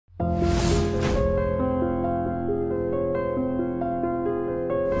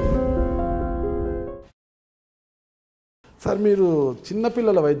Sir మీరు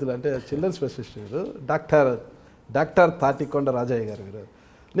చిన్నపిల్లల వైద్యులు అంటే చిల్డ్రన్ స్పెషలిస్ట్ మీరు డాక్టర్ తాటికొండ రాజయ్య గారు మీరు.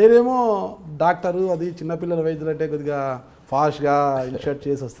 నేనేమో డాక్టరు అది చిన్నపిల్లల వైద్యులు అంటే కొద్దిగా ఫాస్ట్గా ఇన్షర్ట్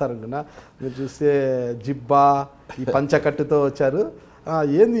చేసి వస్తారనుకున్నా. మీరు చూస్తే జిబ్బా ఈ పంచకట్టుతో వచ్చారు.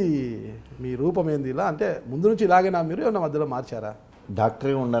 ఏంది మీ రూపం ఏంది ఇలా అంటే ముందు నుంచి ఇలాగేనా మీరు ఏమన్నా మధ్యలో మార్చారా?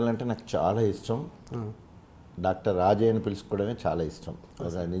 డాక్టర్గా ఉండాలంటే నాకు చాలా ఇష్టం. డాక్టర్ రాజయ్యని పిలుచుకోవడమే చాలా ఇష్టం.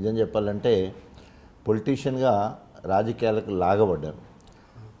 నిజం చెప్పాలంటే పొలిటీషియన్గా రాజకీయాలకు లాగబడ్డాను.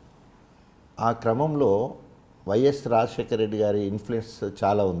 ఆ క్రమంలో వైఎస్ రాజశేఖర రెడ్డి గారి ఇన్ఫ్లుయెన్స్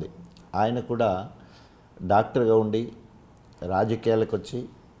చాలా ఉంది. ఆయన కూడా డాక్టర్గా ఉండి రాజకీయాలకు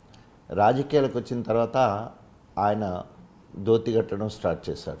వచ్చిన తర్వాత ఆయన ధోతి కట్టడం స్టార్ట్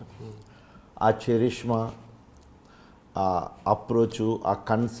చేశాడు. ఆ చరిష్మా, ఆ అప్రోచు, ఆ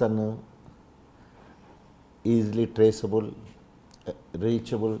concern, easily traceable,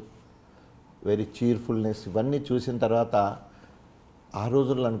 reachable, very cheerfulness ఇవన్నీ చూసిన తర్వాత ఆ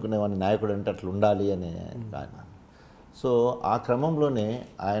రోజుల్లో అనుకునేవాడిని నాయకుడు అంటే అట్లా ఉండాలి అని ఆయన. సో ఆ క్రమంలోనే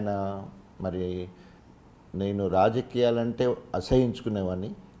ఆయన మరి నేను రాజకీయాలంటే అసహించుకునేవాడిని.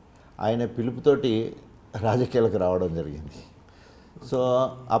 ఆయన పిలుపుతోటి రాజకీయాలకు రావడం జరిగింది. సో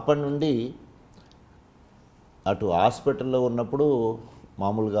అప్పటి నుండి అటు హాస్పిటల్లో ఉన్నప్పుడు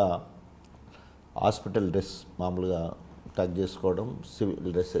మామూలుగా హాస్పిటల్ డ్రెస్ మామూలుగా టక్ చేసుకోవడం,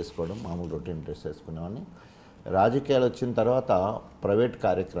 సివిల్ డ్రెస్ వేసుకోవడం, మామూలు రొటీన్ డ్రెస్ వేసుకునేవాడిని. రాజకీయాలు వచ్చిన తర్వాత ప్రైవేట్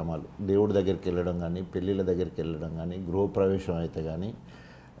కార్యక్రమాలు, దేవుడి దగ్గరికి వెళ్ళడం కానీ, పెళ్ళిళ్ళ దగ్గరికి వెళ్ళడం కానీ, గృహప్రవేశం అయితే కానీ,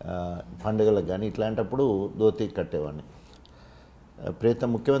 పండుగలకు కానీ ఇట్లాంటప్పుడు ధోతి కట్టేవాడిని. ప్రీత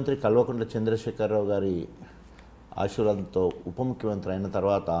ముఖ్యమంత్రి కల్వకుంట్ల చంద్రశేఖరరావు గారి ఆశీర్వాదంతో ఉప ముఖ్యమంత్రి అయిన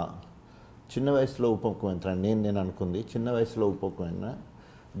తర్వాత చిన్న వయసులో ఉప ముఖ్యమంత్రి అని నేను అనుకుంది. చిన్న వయసులో ఉప ముఖ్యమంత్రి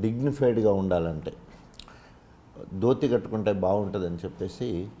డిగ్నిఫైడ్గా ఉండాలంటే ధోతి కట్టుకుంటే బాగుంటుందని చెప్పేసి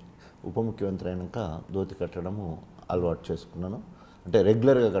ఉప ముఖ్యమంత్రి అయినాక ధోతి కట్టడము అలవాటు చేసుకున్నాను. అంటే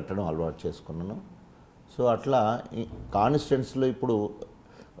రెగ్యులర్గా కట్టడం అలవాటు చేసుకున్నాను. సో అట్లా కాన్స్టిట్యున్సీలో ఇప్పుడు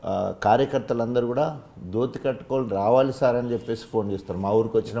కార్యకర్తలందరూ కూడా ధోతి కట్టుకొని రావాలి సార్ అని చెప్పేసి ఫోన్ చేస్తారు. మా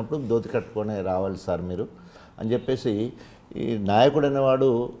ఊరికి వచ్చినప్పుడు ధోతి కట్టుకొని రావాలి సార్ మీరు అని చెప్పేసి. ఈ నాయకుడు అనేవాడు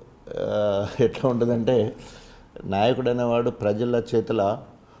ఎట్లా ఉంటుందంటే, నాయకుడు అనేవాడు ప్రజల చేతుల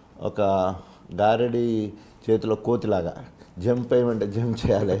ఒక గారడి చేతిలో కోతిలాగా జంప్ వేయమంటే జంప్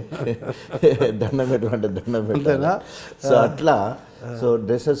చేయాలి, దండం పెట్టమంటే దండం పెట్టాలి. సో అట్లా సో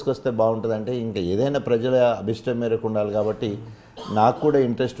డ్రెస్సెస్కి వస్తే బాగుంటుంది అంటే ఇంకా ఏదైనా ప్రజల అభిష్టం మేరకు ఉండాలి కాబట్టి నాకు కూడా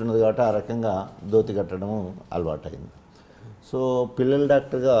ఇంట్రెస్ట్ ఉన్నది కాబట్టి ఆ రకంగా ధోతి కట్టడం అలవాటైంది. సో పిల్లల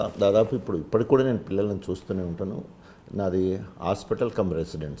డాక్టర్గా దాదాపు ఇప్పటికి కూడా నేను పిల్లలను చూస్తూనే ఉంటాను. నాది హాస్పిటల్ కమ్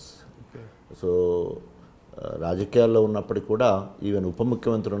రెసిడెన్స్. సో రాజకీయాల్లో ఉన్నప్పటికి కూడా, ఈవెన్ ఉప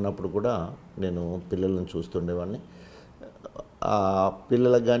ముఖ్యమంత్రి ఉన్నప్పుడు కూడా నేను పిల్లలను చూస్తుండేవాడిని. ఆ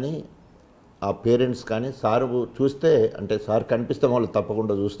పిల్లలకు కానీ ఆ పేరెంట్స్ కానీ సారు చూస్తే అంటే సార్ కనిపిస్తే వాళ్ళు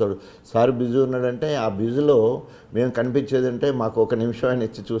తప్పకుండా చూస్తాడు. సార్ బిజీ ఉన్నాడంటే ఆ బిజీలో మేము కనిపించేది అంటే మాకు ఒక నిమిషం ఆయన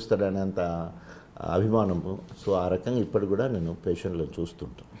ఇచ్చి చూస్తాడనే అంత అభిమానము. సో ఆ రకంగా ఇప్పటికి కూడా నేను పేషెంట్లు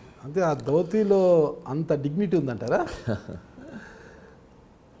చూస్తుంటాను. అంటే ఆ ధోతిలో అంత డిగ్నిటీ ఉందంటారా?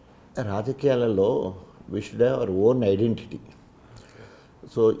 రాజకీయాలలో we should have our own identity.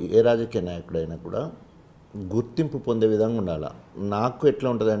 So ఏ రాజకీయ నాయకుడైనా కూడా గుర్తింపు పొందే విధంగా ఉండాలి. నాకు ఎట్లా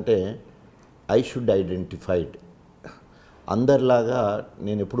ఉంటుందంటే ఐ షుడ్ ఐడెంటిఫైడ్. అందరిలాగా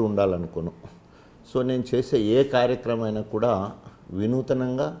నేను ఎప్పుడు ఉండాలనుకోను. సో నేను చేసే ఏ కార్యక్రమం అయినా కూడా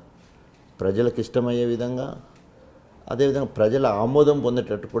వినూతనంగా, ప్రజలకు ఇష్టమయ్యే విధంగా, అదేవిధంగా ప్రజల ఆమోదం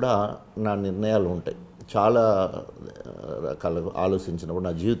పొందేటట్టు కూడా నా నిర్ణయాలు ఉంటాయి. చాలా రకాలుగా ఆలోచించినప్పుడు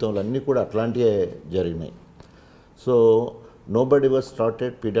నా జీవితంలో అన్నీ కూడా అట్లాంటివే జరిగినాయి. So nobody was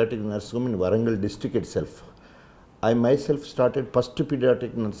started pediatric nursing home in Warangal district itself. I myself started first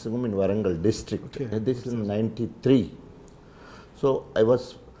pediatric nursing home in Warangal district. Okay. This is in 93. So I was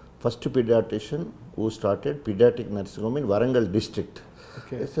first pediatrician who started pediatric nursing home in Warangal district.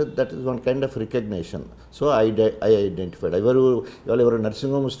 Okay. So that is one kind of recognition. So I identified. ఎవరు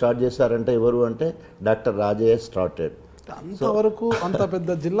nursing home start చేశారంటే ఎవరు అంటే doctor Rajaiah started. అంతవరకు అంత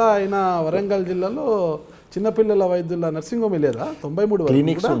పెద్ద జిల్లా అయిన వరంగల్ జిల్లాలో చిన్నపిల్లల వైద్యుల నర్సింగ్ హోమ్ లేదా? 93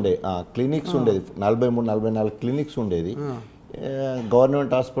 క్లినిక్స్ ఉండేది 43-44 క్లినిక్స్ ఉండేది.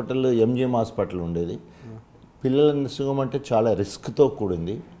 గవర్నమెంట్ హాస్పిటల్, ఎంజిఎం హాస్పిటల్ ఉండేది. పిల్లల నర్సింగ్ హోమ్ అంటే చాలా రిస్క్తో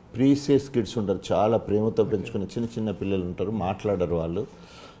కూడింది. ప్రీసియస్ కిడ్స్ ఉంటారు, చాలా ప్రేమతో పెంచుకునే చిన్న చిన్న పిల్లలు ఉంటారు, మాట్లాడరు వాళ్ళు.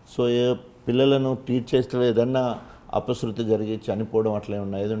 సో ఏ పిల్లలను ట్రీట్ చేస్తే ఏదన్నా అపశృతి జరిగి చనిపోవడం అట్లే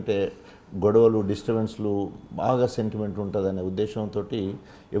ఉన్నాయి, ఏదంటే గొడవలు, డిస్టర్బెన్స్లు, బాగా సెంటిమెంట్ ఉంటుందనే ఉద్దేశంతో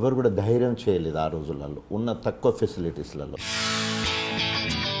ఎవరు కూడా ధైర్యం చేయలేదు ఆ రోజులలో ఉన్న తక్కువ ఫెసిలిటీస్లలో.